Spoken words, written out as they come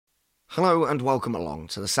Hello and welcome along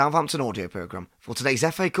to the Southampton audio programme for today's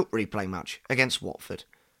FA Cup replay match against Watford.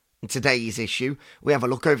 In today's issue, we have a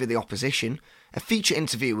look over the opposition, a feature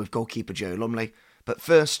interview with goalkeeper Joe Lumley, but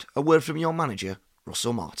first, a word from your manager,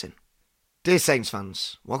 Russell Martin. Dear Saints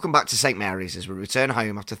fans, welcome back to St Mary's as we return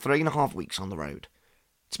home after 3.5 weeks on the road.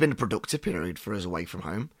 It's been a productive period for us away from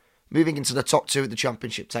home. Moving into the top two of the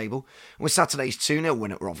Championship table, with Saturday's 2-0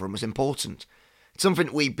 win at Rotherham was important. It's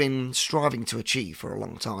something we've been striving to achieve for a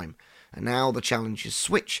long time, and now the challenge has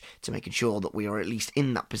switched to making sure that we are at least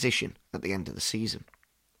in that position at the end of the season.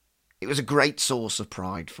 It was a great source of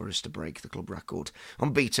pride for us to break the club record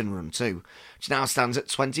unbeaten run too, which now stands at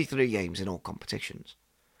 23 games in all competitions.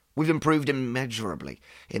 We've improved immeasurably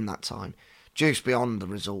in that time, just beyond the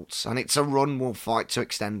results, and it's a run we'll fight to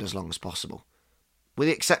extend as long as possible. With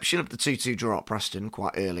the exception of the 2-2 draw at Preston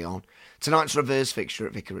quite early on, tonight's reverse fixture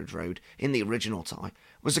at Vicarage Road, in the original tie,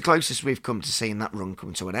 was the closest we've come to seeing that run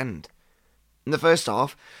come to an end. In the first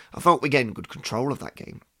half, I thought we gained good control of that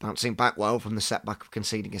game, bouncing back well from the setback of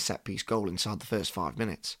conceding a set-piece goal inside the first 5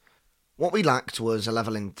 minutes. What we lacked was a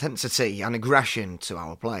level of intensity and aggression to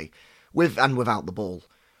our play, with and without the ball.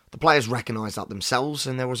 The players recognised that themselves,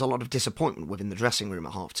 and there was a lot of disappointment within the dressing room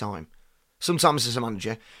at half-time. Sometimes as a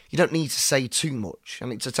manager, you don't need to say too much,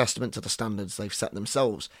 and it's a testament to the standards they've set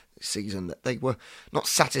themselves this season that they were not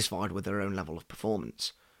satisfied with their own level of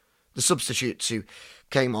performance. The substitutes who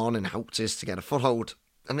came on and helped us to get a foothold,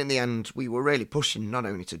 and in the end we were really pushing not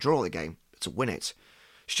only to draw the game, but to win it.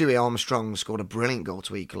 Stewie Armstrong scored a brilliant goal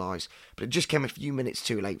to equalise, but it just came a few minutes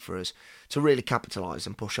too late for us to really capitalise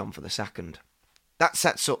and push on for the second. That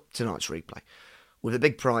sets up tonight's replay, with a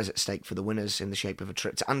big prize at stake for the winners in the shape of a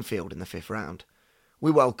trip to Anfield in the 5th round.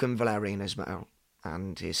 We welcome Valérien Ismaël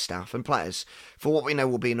and his staff and players for what we know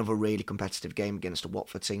will be another really competitive game against a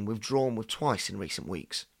Watford team we've drawn with twice in recent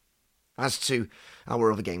weeks. As to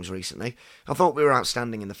our other games recently, I thought we were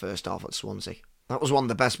outstanding in the first half at Swansea. That was one of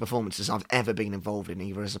the best performances I've ever been involved in,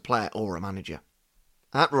 either as a player or a manager.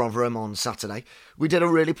 At Rotherham on Saturday, we did a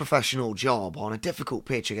really professional job on a difficult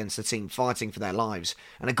pitch against a team fighting for their lives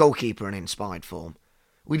and a goalkeeper in inspired form.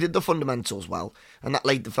 We did the fundamentals well, and that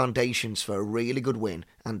laid the foundations for a really good win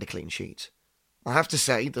and a clean sheet. I have to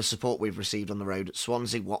say, the support we've received on the road at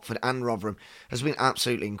Swansea, Watford and Rotherham has been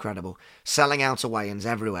absolutely incredible, selling out away-ins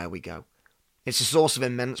everywhere we go. It's a source of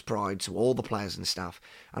immense pride to all the players and staff,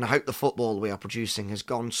 and I hope the football we are producing has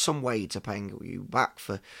gone some way to paying you back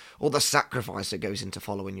for all the sacrifice that goes into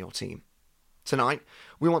following your team. Tonight,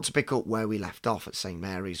 we want to pick up where we left off at St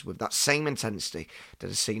Mary's with that same intensity that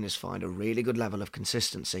has seen us find a really good level of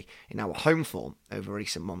consistency in our home form over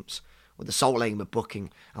recent months, with the sole aim of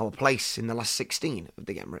booking our place in the last 16 of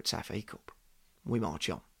the Emirates FA Cup. We march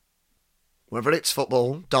on. Whether it's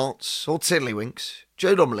football, darts or tiddlywinks,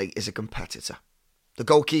 Joe Lumley is a competitor. The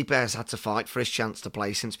goalkeeper has had to fight for his chance to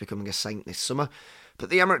play since becoming a Saint this summer, but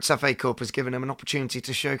the Emirates FA Cup has given him an opportunity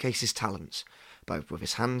to showcase his talents, both with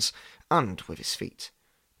his hands and with his feet.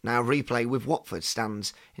 Now replay with Watford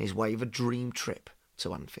stands in his way of a dream trip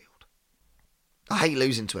to Anfield. I hate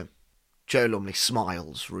losing to him. Joe Lumley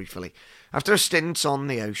smiles ruefully after a stint on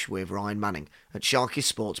the Osh with Ryan Manning at Sharky's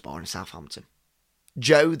Sports Bar in Southampton.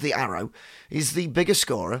 Joe the Arrow is the bigger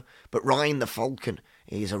scorer, but Ryan the Falcon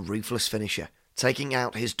is a ruthless finisher, taking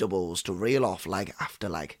out his doubles to reel off leg after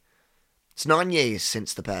leg. It's 9 years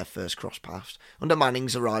since the pair first crossed paths under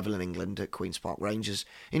Manning's arrival in England at Queen's Park Rangers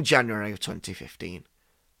in January of 2015.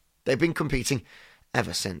 They've been competing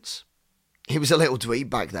ever since. He was a little dweeb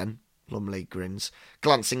back then, Lumley grins,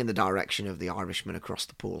 glancing in the direction of the Irishman across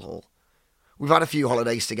the pool hall. We've had a few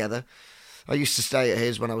holidays together. I used to stay at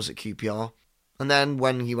his when I was at QPR. And then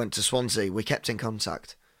when he went to Swansea, we kept in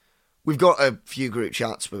contact. We've got a few group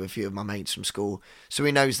chats with a few of my mates from school, so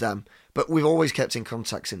he knows them, but we've always kept in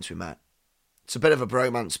contact since we met. It's a bit of a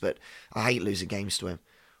bromance, but I hate losing games to him.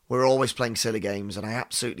 We're always playing silly games, and I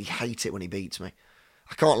absolutely hate it when he beats me.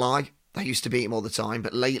 I can't lie, I used to beat him all the time,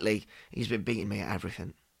 but lately he's been beating me at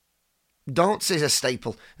everything. Darts is a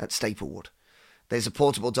staple at Staplewood. There's a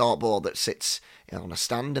portable dartboard that sits on a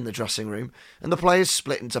stand in the dressing room, and the players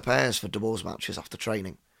split into pairs for doubles matches after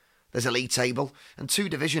training. There's a league table and 2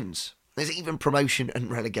 divisions. There's even promotion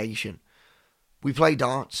and relegation. We play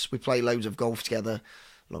darts, we play loads of golf together,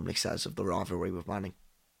 Lumley says of the rivalry with Manning.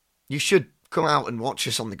 You should come out and watch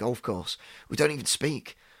us on the golf course. We don't even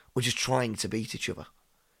speak. We're just trying to beat each other.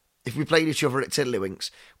 If we played each other at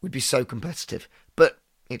Tiddlywinks, we'd be so competitive. But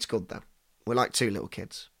it's good though. We're like 2 little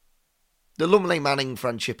kids. The Lumley-Manning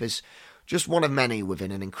friendship is just one of many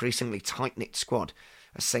within an increasingly tight-knit squad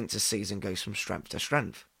as Saints' season goes from strength to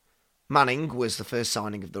strength. Manning was the first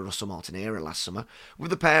signing of the Russell Martin era last summer,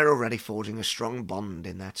 with the pair already forging a strong bond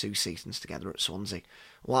in their 2 seasons together at Swansea,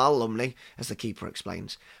 while Lumley, as the keeper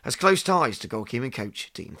explains, has close ties to goalkeeping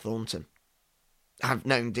coach Dean Thornton. "I've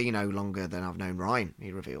known Dino longer than I've known Ryan,"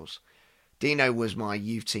 he reveals. "Dino was my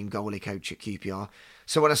youth team goalie coach at QPR,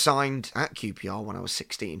 so when I signed at QPR when I was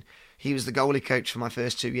 16, he was the goalie coach for my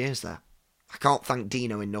first 2 years there. I can't thank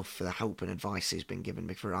Dino enough for the help and advice he's been giving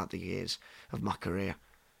me throughout the years of my career.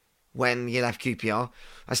 When he left QPR,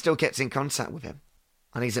 I still kept in contact with him,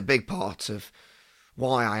 and he's a big part of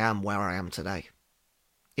why I am where I am today.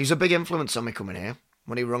 He was a big influence on me coming here.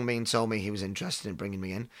 When he rung me and told me he was interested in bringing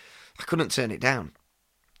me in, I couldn't turn it down.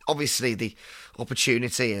 Obviously, the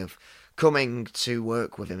opportunity of coming to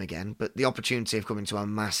work with him again, but the opportunity of coming to a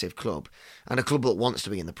massive club, and a club that wants to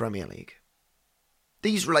be in the Premier League.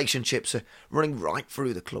 These relationships are running right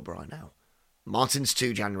through the club right now. Martin's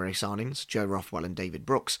 2 January signings, Joe Rothwell and David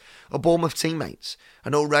Brooks, are Bournemouth teammates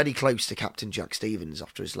and already close to captain Jack Stevens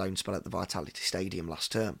after his loan spell at the Vitality Stadium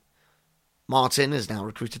last term. Martin has now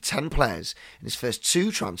recruited 10 players in his first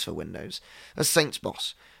 2 transfer windows as Saints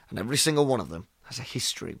boss, and every single one of them has a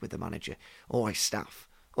history with the manager or his staff,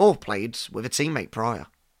 or played with a teammate prior.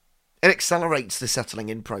 It accelerates the settling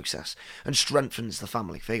in process and strengthens the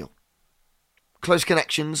family feel. Close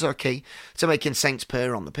connections are key to making Saints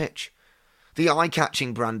purr on the pitch. The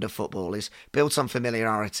eye-catching brand of football is built on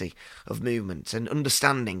familiarity of movement and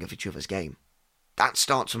understanding of each other's game. That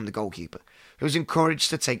starts from the goalkeeper, who is encouraged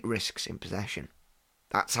to take risks in possession.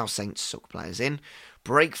 That's how Saints suck players in,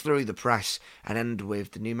 break through the press, and end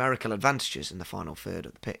with the numerical advantages in the final third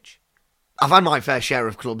of the pitch. I've had my fair share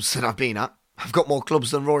of clubs that I've been at. I've got more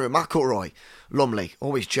clubs than Rory McIlroy. Lumley,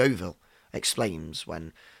 always jovial, explains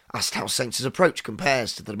when asked how Saints' approach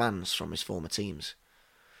compares to the demands from his former teams.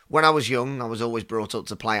 When I was young, I was always brought up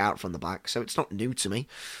to play out from the back, so it's not new to me,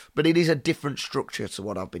 but it is a different structure to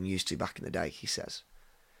what I've been used to back in the day, he says.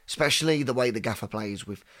 Especially the way the gaffer plays.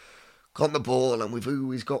 We've got the ball and we've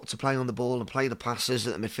always got to play on the ball and play the passes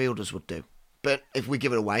that the midfielders would do. But if we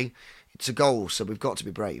give it away, it's a goal, so we've got to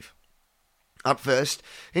be brave. At first,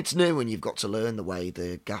 it's new and you've got to learn the way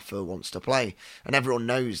the gaffer wants to play, and everyone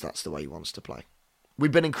knows that's the way he wants to play.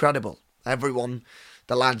 We've been incredible. Everyone,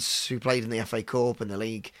 the lads who played in the FA Cup and the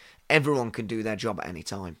league, everyone can do their job at any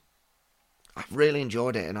time. I've really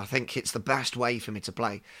enjoyed it, and I think it's the best way for me to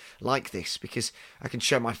play like this because I can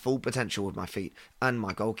show my full potential with my feet and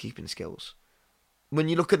my goalkeeping skills. When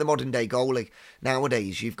you look at the modern day goalie,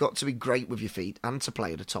 nowadays you've got to be great with your feet and to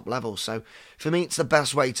play at a top level, so for me it's the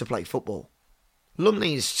best way to play football.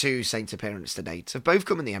 Lumley's 2 Saints appearances to date have both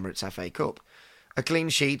come in the Emirates FA Cup. A clean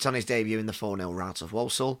sheet on his debut in the 4-0 rout of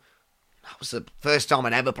Walsall. That was the first time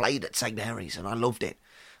I'd ever played at St Mary's, and I loved it.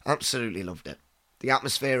 Absolutely loved it. The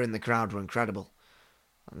atmosphere in the crowd were incredible.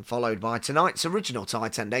 And followed by tonight's original tie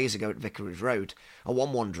 10 days ago at Vicarage Road, a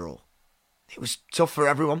 1-1 draw. It was tough for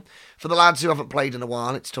everyone. For the lads who haven't played in a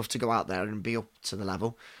while, it's tough to go out there and be up to the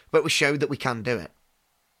level, but we showed that we can do it.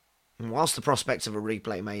 And whilst the prospect of a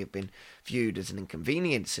replay may have been viewed as an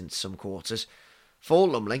inconvenience in some quarters, for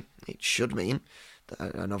Lumley, it should mean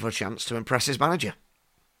another chance to impress his manager.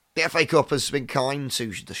 The FA Cup has been kind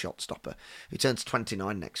to the shot stopper, who turns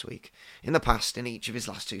 29 next week, in the past in each of his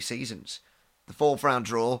last 2 seasons. The 4th round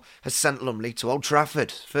draw has sent Lumley to Old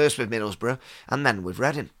Trafford, first with Middlesbrough and then with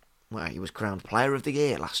Reading, where he was crowned Player of the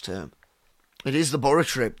Year last term. It is the Borough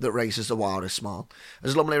trip that raises the wildest smile,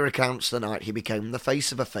 as Lumley recounts the night he became the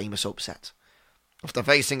face of a famous upset. After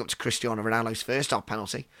facing up to Cristiano Ronaldo's first half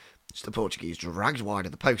penalty, which the Portuguese dragged wide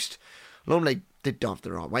of the post, Lumley did dive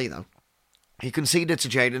the right way though. He conceded to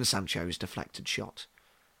Jadon Sancho's deflected shot.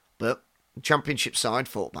 But the Championship side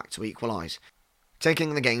fought back to equalise,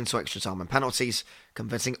 taking the game to extra time and penalties,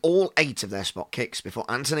 converting all 8 of their spot kicks before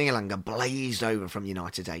Anthony Elanga blazed over from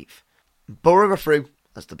United's 8th. Borough were through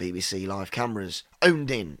as the BBC live cameras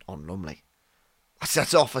owned in on Lumley. I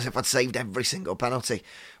set off as if I'd saved every single penalty,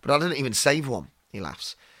 but I didn't even save one, he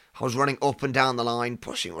laughs. I was running up and down the line,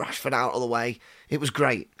 pushing Rashford out of the way. It was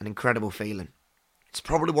great, an incredible feeling. It's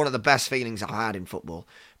probably one of the best feelings I've had in football,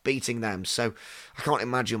 beating them, so I can't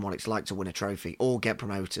imagine what it's like to win a trophy or get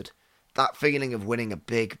promoted. That feeling of winning a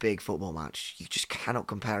big football match, you just cannot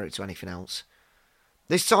compare it to anything else.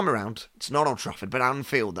 This time around, it's not Old Trafford, but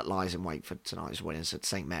Anfield that lies in wait for tonight's winners at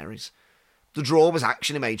St Mary's. The draw was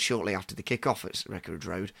actually made shortly after the kick-off at Vicarage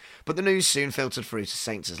Road, but the news soon filtered through to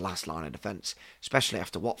Saints' last line of defence, especially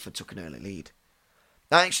after Watford took an early lead.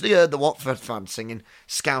 I actually heard the Watford fans singing,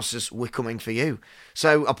 "Scousers, we're coming for you,"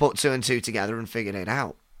 so I put 2 and 2 together and figured it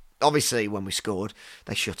out. Obviously, when we scored,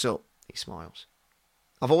 they shut up, he smiles.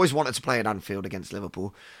 I've always wanted to play at Anfield against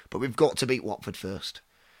Liverpool, but we've got to beat Watford first.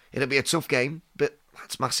 It'll be a tough game, but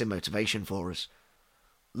that's massive motivation for us.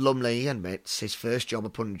 Lumley admits his first job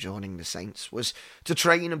upon joining the Saints was to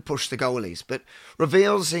train and push the goalies, but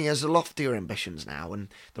reveals he has loftier ambitions now, and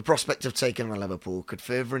the prospect of taking on Liverpool could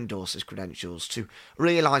further endorse his credentials to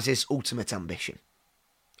realise his ultimate ambition.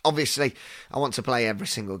 Obviously, I want to play every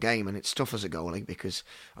single game, and it's tough as a goalie because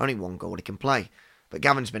only one goalie can play, but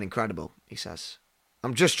Gavin's been incredible, he says.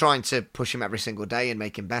 I'm just trying to push him every single day and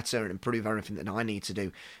make him better and improve everything that I need to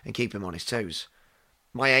do and keep him on his toes.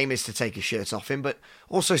 My aim is to take his shirt off him, but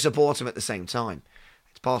also support him at the same time.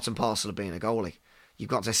 It's part and parcel of being a goalie. You've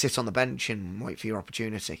got to sit on the bench and wait for your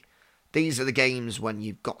opportunity. These are the games when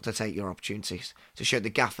you've got to take your opportunities to show the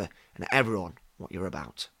gaffer and everyone what you're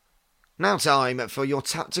about. Now time for your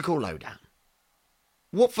tactical lowdown.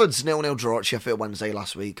 Watford's 0-0 draw at Sheffield Wednesday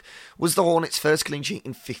last week was the Hornets' first clean sheet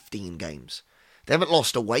in 15 games. They haven't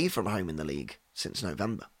lost away from home in the league since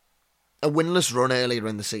November. A winless run earlier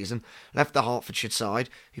in the season left the Hertfordshire side,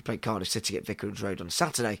 who played Cardiff City at Vicarage Road on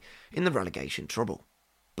Saturday, in the relegation trouble.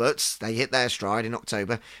 But they hit their stride in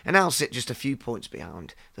October and now sit just a few points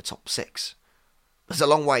behind the top six. There's a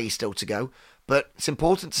long way still to go, but it's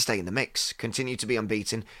important to stay in the mix, continue to be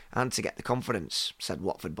unbeaten and to get the confidence, said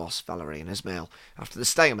Watford boss Valérien Ismaël after the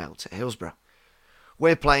stalemate at Hillsborough.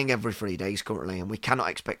 We're playing every 3 days currently and we cannot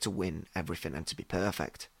expect to win everything and to be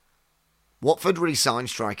perfect. Watford re-signed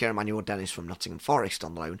striker Emmanuel Dennis from Nottingham Forest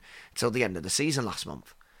on loan until the end of the season last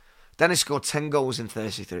month. Dennis scored 10 goals in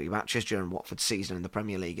 33 matches during Watford's season in the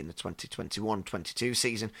Premier League in the 2021-22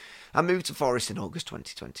 season and moved to Forest in August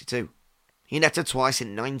 2022. He netted twice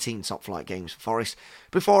in 19 top-flight games for Forest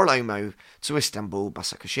before a loan move to Istanbul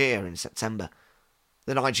Başakşehir in September.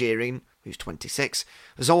 The Nigerian, who's 26,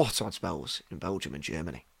 has also had spells in Belgium and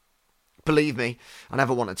Germany. Believe me, I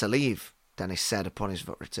never wanted to leave, Dennis said upon his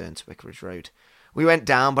return to Vicarage Road. We went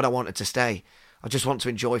down, but I wanted to stay. I just want to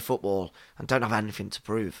enjoy football and don't have anything to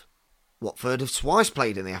prove. Watford have twice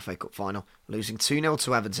played in the FA Cup final, losing 2-0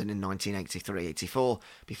 to Everton in 1983-84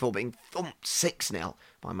 before being thumped 6-0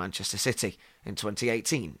 by Manchester City in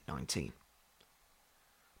 2018-19.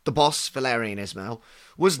 The boss, Valérien Ismaël,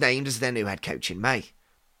 was named as their new head coach in May.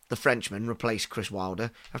 The Frenchman replaced Chris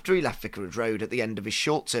Wilder after he left Vicarage Road at the end of his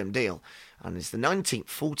short-term deal and is the 19th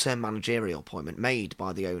full-term managerial appointment made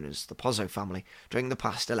by the owners, the Pozzo family, during the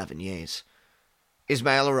past 11 years.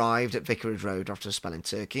 Ismaël arrived at Vicarage Road after a spell in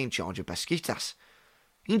Turkey in charge of Beşiktaş.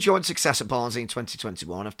 He enjoyed success at Barnsley in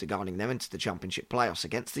 2021 after guiding them into the Championship playoffs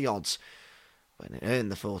against the odds when it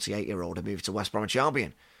earned the 48-year-old a move to West Bromwich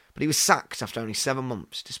Albion, but he was sacked after only 7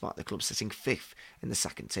 months despite the club sitting 5th in the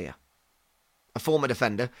second tier. A former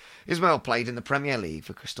defender, Ismaël played in the Premier League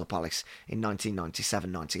for Crystal Palace in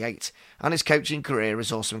 1997-98 and his coaching career has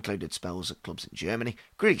also included spells at clubs in Germany,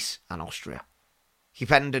 Greece and Austria. He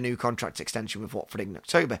penned a new contract extension with Watford in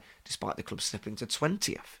October, despite the club slipping to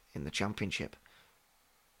 20th in the Championship.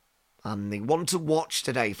 And the one to watch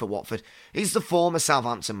today for Watford is the former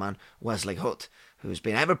Southampton man, Wesley Hutt, who has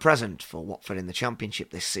been ever present for Watford in the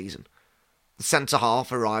Championship this season. The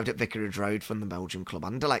centre-half arrived at Vicarage Road from the Belgian club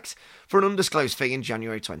Anderlecht for an undisclosed fee in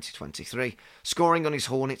January 2023, scoring on his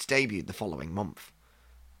Hornets debut the following month.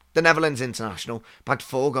 The Netherlands international bagged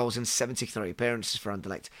 4 goals in 73 appearances for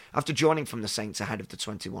Anderlecht after joining from the Saints ahead of the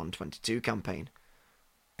 21-22 campaign.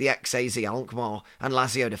 The ex-AZ Alkmaar and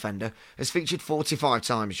Lazio defender has featured 45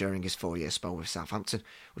 times during his 4-year spell with Southampton,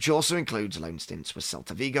 which also includes loan stints with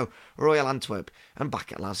Celta Vigo, Royal Antwerp and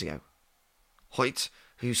back at Lazio. Hoyt,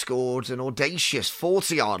 who scored an audacious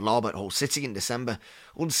 40-yard lob at Hull City in December,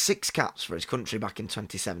 won 6 caps for his country back in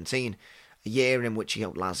 2017, a year in which he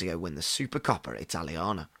helped Lazio win the Supercoppa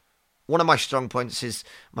Italiana. One of my strong points is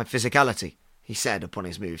my physicality, he said upon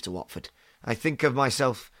his move to Watford. I think of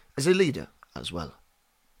myself as a leader as well.